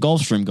the race at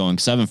Gulfstream going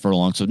 7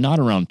 furlongs. So not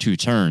around 2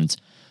 turns.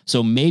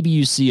 So maybe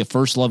you see a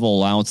first level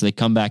allowance. They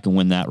come back and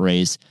win that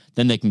race.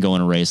 Then they can go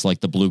in a race like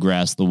the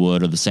Bluegrass, the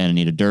Wood, or the Santa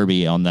Anita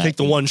Derby on that. Take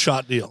the one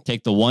shot deal.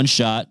 Take the one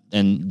shot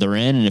and they're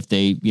in. And if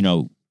they,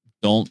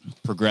 don't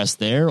progress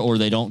there or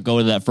they don't go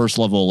to that first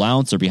level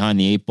allowance or behind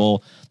the 8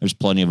 ball, there's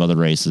plenty of other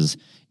races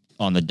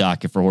on the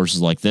docket for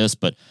horses like this,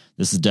 but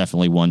this is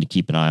definitely one to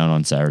keep an eye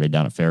on Saturday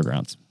down at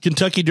Fairgrounds.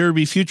 Kentucky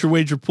Derby Future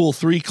Wager Pool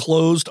 3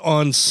 closed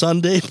on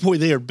Sunday. Boy,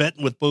 they are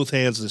betting with both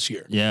hands this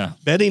year. Yeah.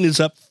 Betting is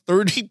up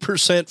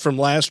 30% from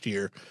last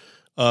year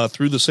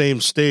through the same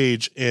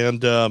stage.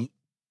 And,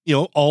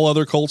 all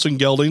other Colts and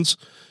Geldings,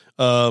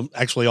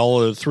 actually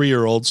all of the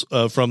 3-year-olds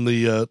from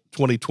the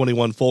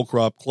 2021 full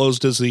crop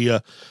closed as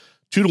the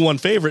 2-1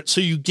 favorite. So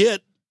you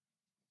get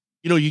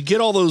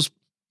all those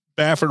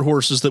Baffert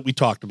horses that we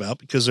talked about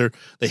because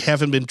they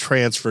haven't been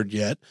transferred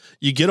yet.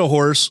 You get a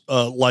horse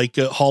like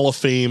a Hall of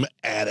Fame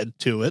added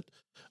to it.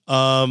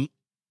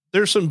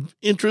 There's some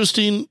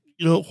interesting,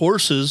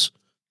 horses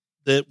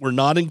that were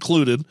not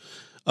included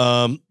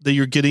that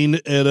you're getting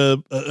at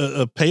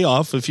a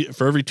payoff.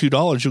 For every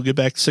 $2, you'll get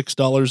back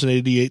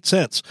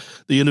 $6.88.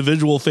 The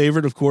individual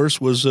favorite, of course,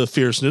 was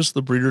Fierceness,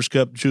 the Breeders'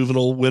 Cup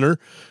Juvenile winner,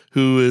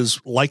 who is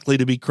likely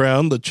to be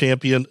crowned the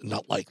champion.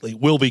 Not likely,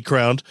 will be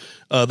crowned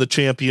the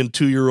champion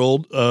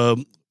 2-year-old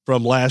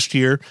from last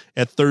year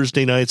at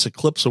Thursday night's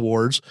Eclipse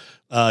Awards.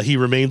 He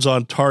remains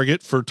on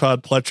target for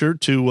Todd Pletcher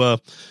to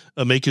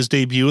make his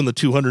debut in the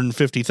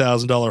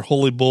 $250,000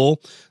 Holy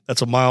Bull.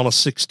 That's 1.16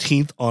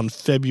 miles on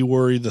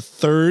February the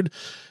 3rd.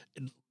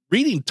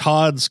 Reading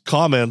Todd's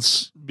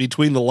comments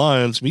between the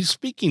lines, he's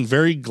speaking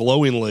very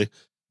glowingly.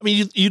 I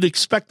mean, you'd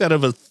expect that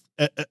of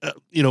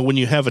when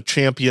you have a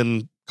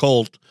champion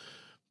colt,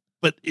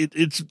 but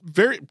it's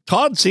very,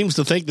 Todd seems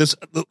to think this,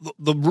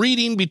 the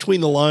reading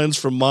between the lines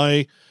from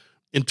my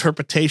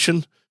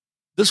interpretation,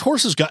 this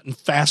horse has gotten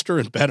faster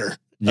and better.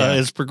 Yeah.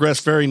 Has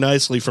progressed very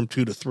nicely from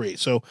 2 to 3.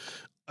 So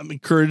I'm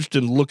encouraged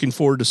and looking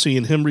forward to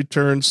seeing him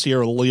return.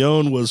 Sierra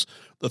Leone was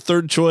the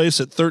 3rd choice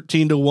at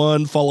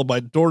 13-1, followed by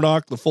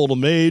Dornock, the Fulda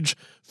Mage,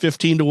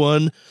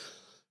 15-1.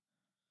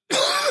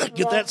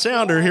 Get that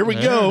sounder. Here we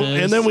go.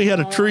 And then we had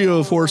a trio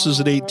of horses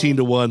at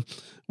 18-1,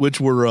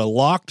 which were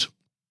locked.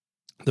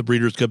 The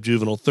Breeders' Cup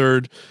Juvenile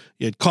 3rd.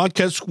 You had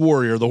Conquest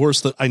Warrior, the horse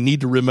that I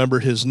need to remember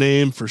his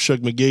name for Shug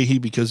McGahee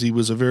because he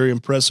was a very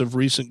impressive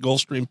recent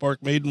Gulfstream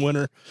Park maiden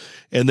winner.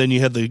 And then you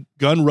had the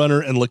Gun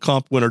Runner and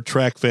Lecomte winner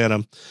Track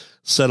Phantom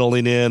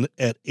settling in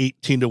at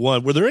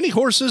 18-1. Were there any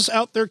horses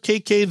out there,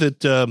 KK,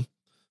 that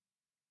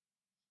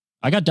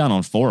I got down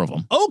on 4 of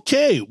them?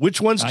 Okay,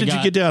 which ones did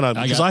you get down on?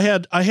 Because I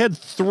had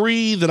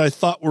 3 that I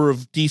thought were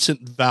of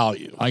decent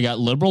value. I got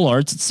Liberal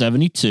Arts at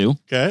 72.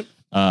 Okay.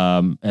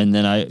 And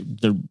then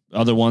the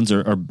other ones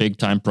are big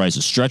time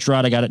prices. Stretch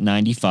Rod I got at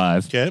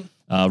 95. Okay.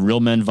 Real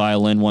Men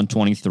Violin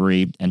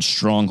 123 and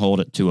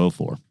Stronghold at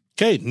 204.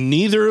 Okay.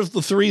 Neither of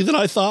the 3 that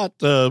I thought,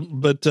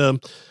 but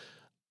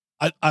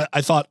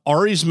I thought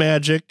Ari's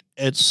Magic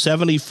at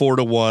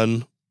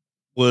 74-1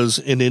 was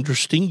an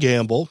interesting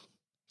gamble.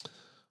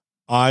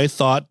 I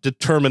thought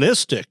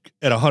Deterministic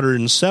at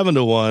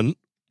 107-1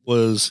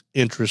 was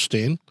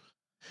interesting.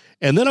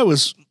 And then I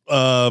was,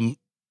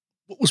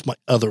 what was my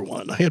other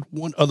one? I had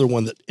one other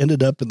one that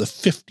ended up in the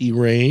 50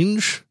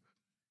 range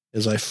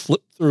as I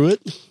flipped through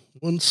it.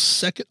 1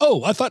 second.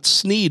 Oh, I thought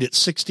Sneed at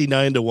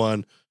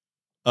 69-1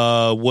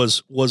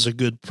 was a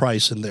good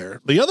price in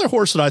there. The other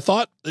horse that I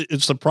thought,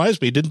 it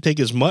surprised me, didn't take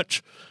as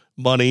much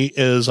money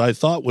as I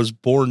thought was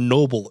Born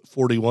Noble at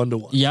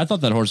 41-1. Yeah, I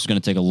thought that horse was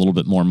going to take a little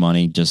bit more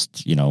money.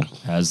 Just,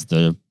 has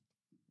the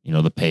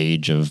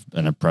page of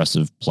an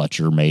impressive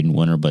Pletcher maiden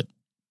winner, but,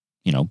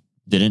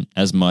 didn't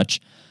as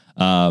much.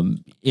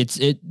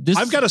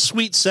 I've got a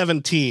sweet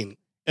 17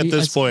 at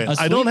this point.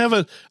 I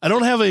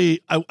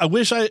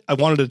wish I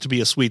wanted it to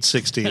be a sweet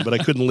 16, but I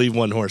couldn't leave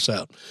one horse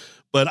out.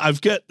 But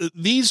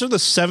these are the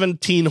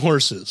 17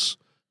 horses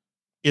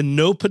in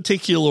no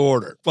particular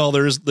order. Well,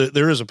 there is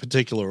a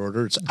particular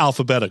order. It's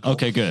alphabetical.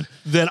 Okay, good.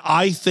 That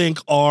I think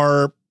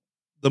are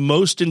the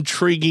most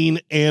intriguing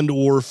and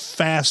or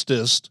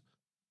fastest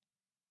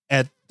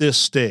at this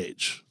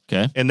stage.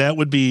 Okay. And that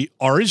would be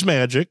Ari's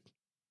Magic,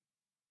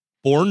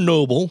 Born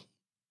Noble,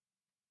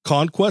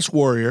 Conquest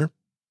Warrior,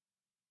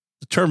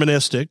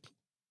 Deterministic,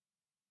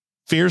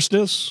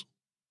 Fierceness,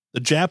 the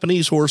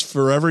Japanese horse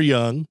Forever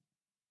Young.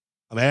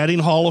 I'm adding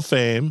Hall of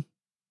Fame,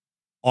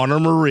 Honor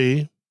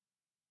Marie.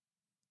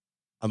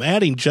 I'm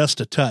adding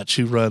Just a Touch,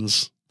 who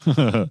runs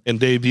and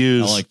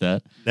debuts I like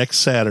that. next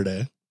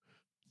Saturday.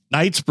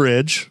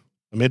 Knightsbridge,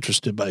 I'm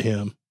interested by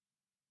him.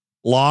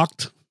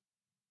 Locked,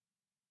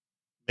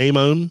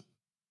 Maimon,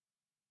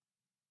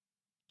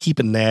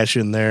 keeping Nash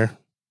in there.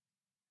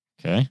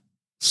 Okay.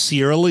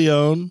 Sierra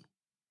Leone,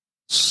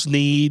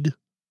 Sneed,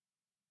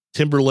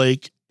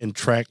 Timberlake, and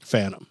Track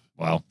Phantom.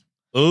 Wow.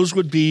 Those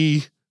would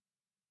be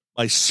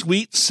my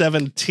sweet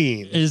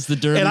 17. Is the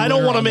Derby and I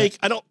don't want to make,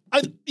 that?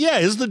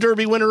 is the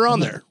Derby winner on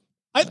there?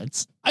 I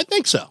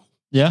think so.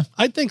 Yeah.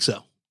 I think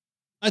so.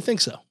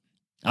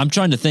 I'm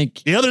trying to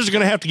think. The others are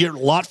going to have to get a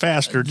lot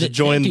faster to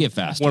join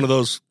faster. one of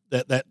those,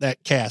 that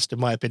cast, in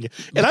my opinion.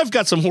 And I've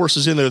got some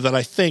horses in there that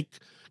I think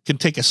can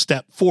take a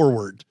step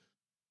forward,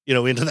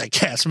 into that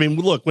cast. I mean,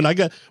 look, when I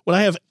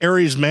have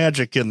Aries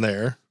Magic in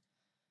there,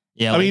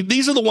 yeah, I mean,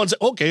 these are the ones.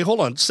 Okay, hold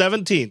on,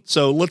 17.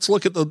 So let's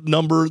look at the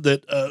number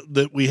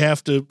that we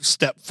have to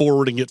step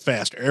forward and get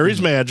faster.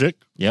 Aries Magic.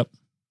 Yep.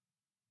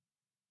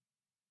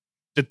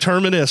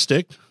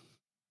 Deterministic.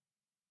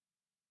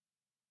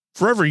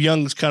 Forever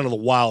Young's kind of the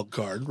wild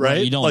card,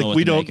 right? You don't know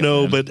we don't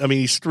know, but I mean,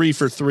 he's 3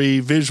 for 3.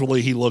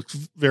 Visually, he looks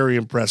very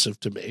impressive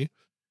to me.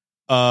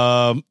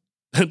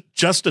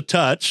 Just a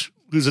Touch,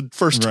 who's a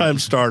first-time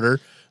starter.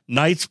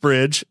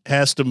 Knightsbridge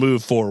has to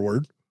move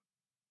forward.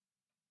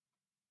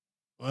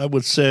 I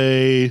would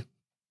say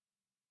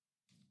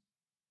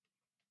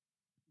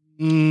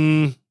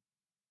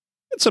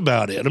it's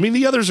about it. I mean,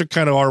 the others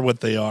are what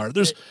they are.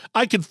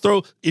 I could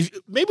throw,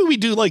 maybe we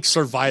do like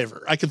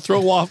Survivor. I could throw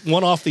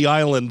one off the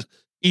island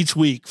each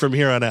week from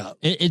here on out.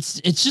 It's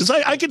just,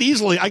 I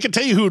could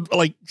tell you who,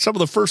 like, some of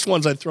the first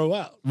ones I'd throw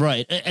out.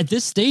 Right. At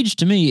this stage,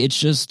 to me,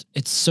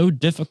 it's so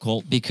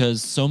difficult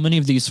because so many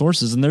of these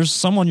horses, and there's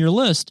some on your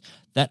list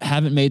that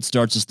haven't made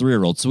starts as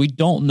 3-year-olds. So we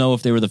don't know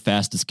if they were the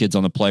fastest kids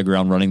on the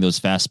playground running those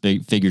fast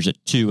figures at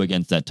 2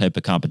 against that type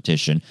of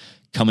competition.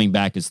 Coming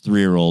back as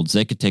 3-year-olds,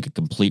 they could take a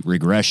complete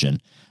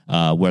regression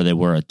where they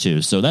were at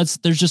 2. So there's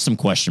just some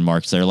question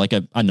marks there, like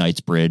a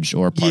Knightsbridge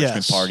or a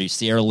Parchment Party,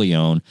 Sierra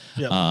Leone.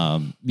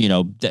 Yep.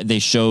 They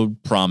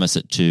showed promise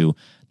at 2.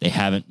 They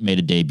haven't made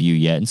a debut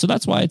yet. And so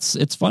that's why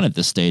it's fun at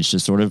this stage to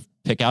sort of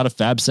pick out a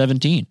Fab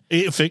 17.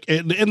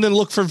 And then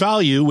look for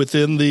value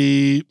within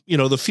the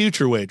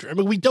future wager. I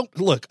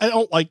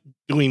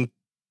mean,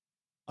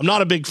 I'm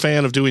not a big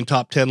fan of doing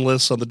top 10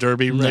 lists on the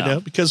Derby right now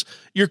because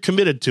you're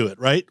committed to it,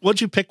 right?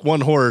 Once you pick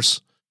one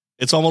horse,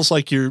 it's almost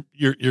like you're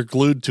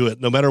glued to it,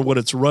 no matter what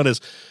its run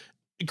is.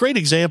 A great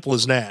example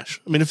is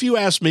Nash. I mean, if you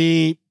asked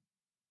me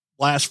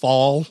last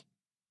fall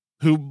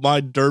who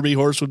my Derby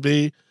horse would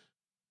be,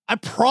 I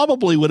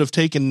probably would have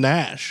taken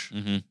Nash,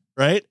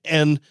 right?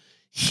 And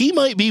he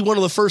might be one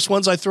of the first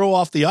ones I throw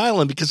off the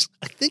island because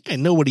I think I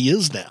know what he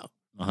is now.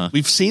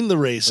 We've seen the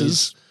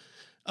races.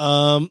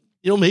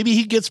 Maybe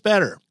he gets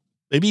better.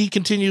 Maybe he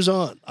continues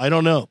on. I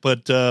don't know.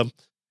 But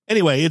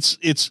anyway,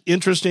 it's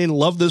interesting.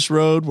 Love this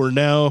road.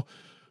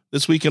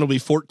 This weekend will be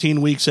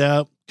 14 weeks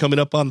out. Coming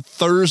up on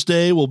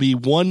Thursday will be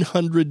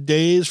 100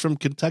 days from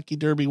Kentucky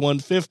Derby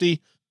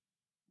 150.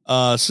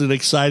 It's an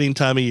exciting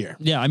time of year.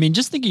 Yeah, I mean,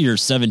 just think of your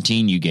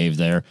 17 you gave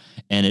there,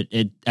 and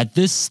it at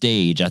this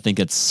stage, I think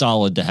it's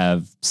solid to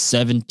have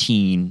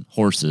 17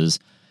 horses,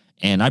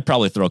 and I'd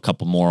probably throw a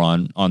couple more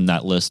on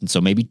that list, and so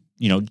maybe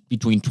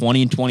between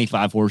 20 and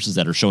 25 horses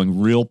that are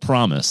showing real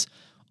promise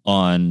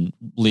on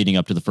leading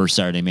up to the first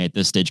Saturday May at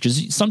this stage,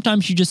 because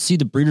sometimes you just see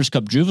the Breeders'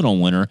 Cup Juvenile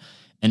winner,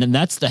 and then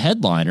that's the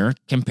headliner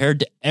compared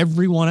to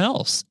everyone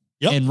else.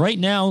 Yep. And right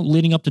now,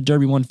 leading up to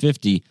Derby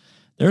 150.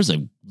 There's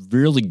a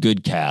really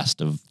good cast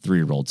of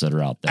 3-year-olds that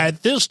are out there.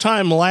 At this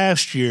time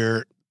last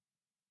year,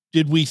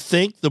 did we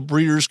think the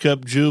Breeders'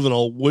 Cup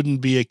Juvenile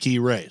wouldn't be a key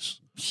race?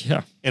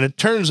 Yeah. And it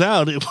turns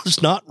out it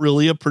was not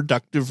really a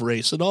productive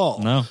race at all.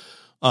 No.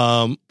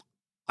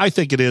 I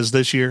think it is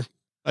this year.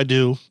 I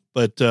do.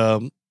 But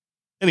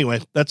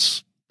anyway,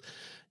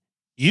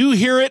 you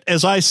hear it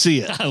as I see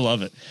it. I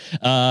love it.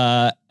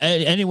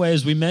 Anyway,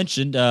 as we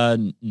mentioned,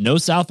 no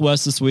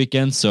Southwest this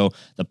weekend, so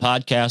the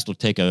podcast will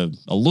take a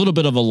little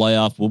bit of a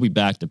layoff. We'll be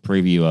back to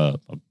preview a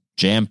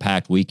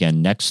jam-packed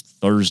weekend next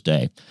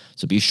Thursday.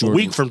 So be sure. A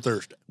week from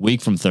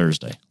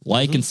Thursday.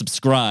 Like and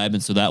subscribe,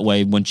 and so that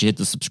way, once you hit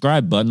the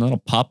subscribe button, that'll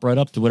pop right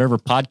up to whatever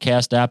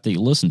podcast app that you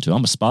listen to.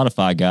 I'm a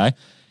Spotify guy.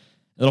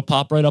 It'll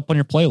pop right up on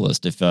your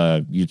playlist if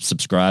you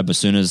subscribe as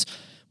soon as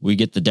we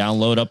get the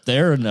download up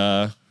there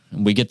and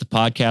we get the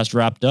podcast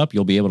wrapped up,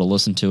 you'll be able to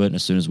listen to it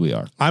as soon as we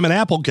are. I'm an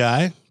Apple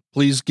guy.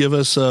 Please give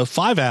us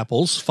 5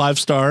 apples, 5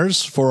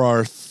 stars for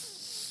our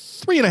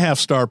 3.5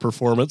 star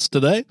performance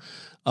today.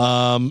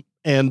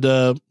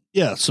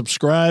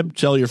 Subscribe,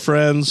 tell your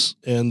friends,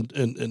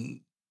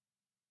 and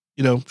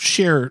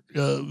share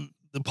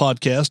the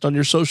podcast on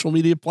your social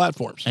media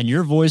platforms. And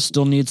your voice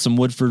still needs some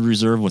Woodford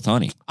Reserve with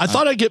honey. I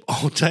thought I'd get.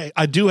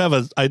 I do have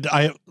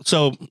I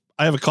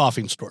have a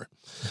coughing story.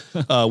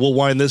 We'll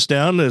wind this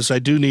down as I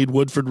do need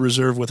Woodford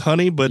Reserve with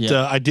honey, but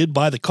I did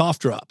buy the cough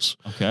drops.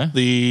 Okay.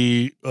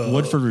 The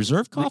Woodford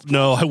Reserve cough drops?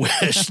 No, I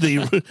wish. The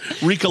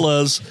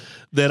Ricolas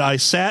that I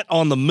sat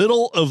on the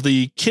middle of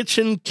the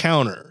kitchen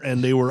counter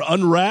and they were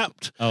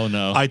unwrapped. Oh,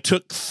 no. I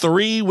took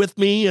 3 with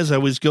me as I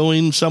was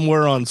going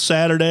somewhere on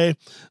Saturday.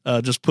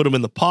 Just put them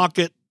in the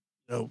pocket,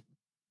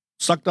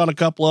 sucked on a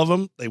couple of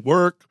them. They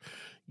work.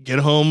 Get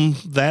home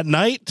that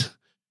night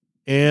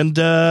and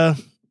the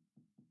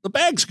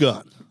bag's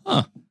gone.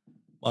 Huh.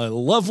 My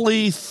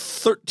lovely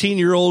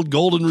 13-year-old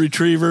golden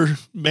retriever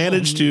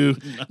managed to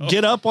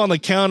get up on the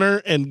counter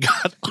and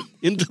got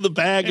into the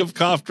bag of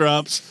cough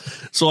drops.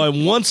 So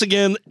I'm once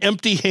again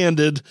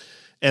empty-handed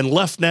and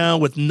left now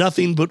with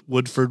nothing but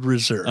Woodford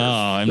Reserve. Oh,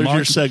 and there's Mark,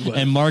 your segue.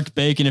 And Mark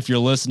Bacon, if you're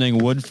listening,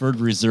 Woodford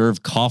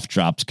Reserve cough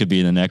drops could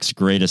be the next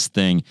greatest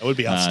thing. That would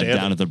be outstanding.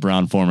 Down at the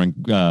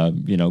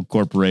Brown-Forman,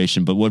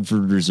 Corporation. But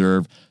Woodford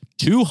Reserve,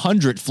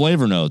 200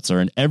 flavor notes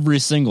are in every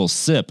single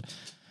sip.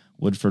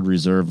 Woodford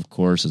Reserve, of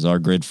course, is our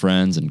good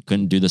friends and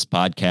couldn't do this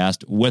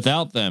podcast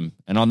without them.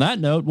 And on that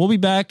note, we'll be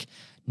back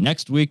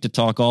next week to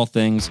talk all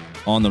things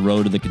on the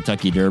road to the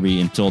Kentucky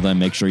Derby. Until then,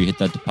 make sure you hit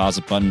that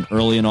deposit button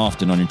early and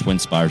often on your Twin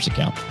Spires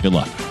account. Good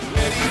luck.